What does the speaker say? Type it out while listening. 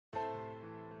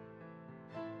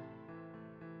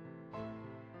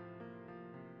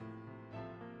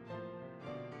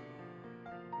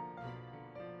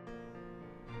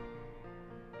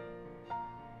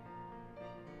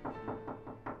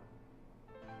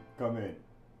Come in.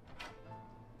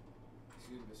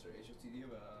 Excuse me, Mr. HOT, do you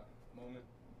have a moment?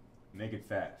 Make it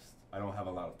fast. I don't have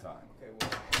a lot of time. Okay,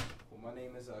 well, my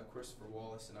name is Christopher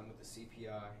Wallace, and I'm with the CPI.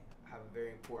 I have a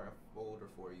very important folder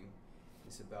for you.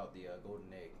 It's about the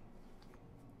golden egg.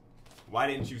 Why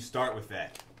didn't you start with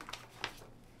that?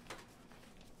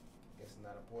 Guess it's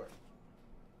not important.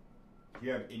 Do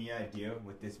you have any idea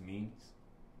what this means?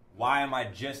 Why am I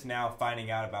just now finding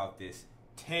out about this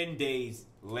 10 days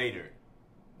later?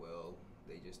 Well,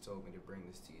 they just told me to bring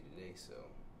this to you today, so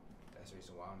that's the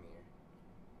reason why I'm here.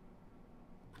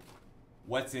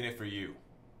 What's in it for you?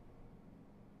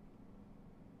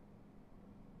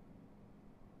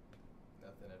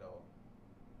 Nothing at all.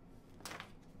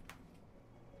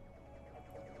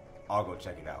 I'll go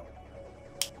check it out.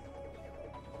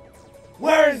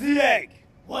 Where is the egg?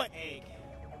 What egg?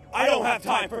 I don't have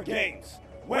time for games.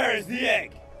 Where is the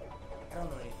egg? I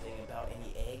don't know anything about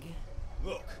any egg.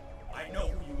 Look, I know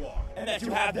who you are, and that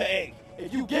you have the egg.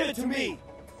 If you give it to me,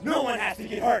 no one has to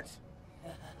get hurt.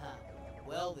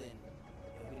 Well then,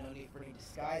 there'll be no need for any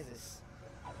disguises.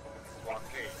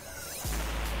 Blockade.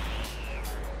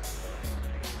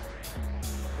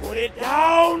 Put it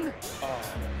down! Oh,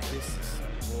 this is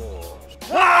bull.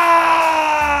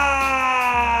 Ah!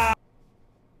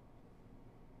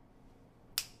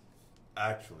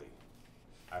 Actually,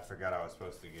 I forgot I was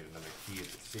supposed to get another key at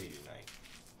the city tonight.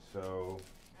 So,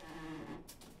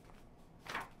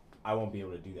 I won't be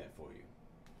able to do that for you.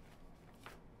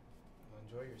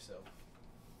 Enjoy yourself.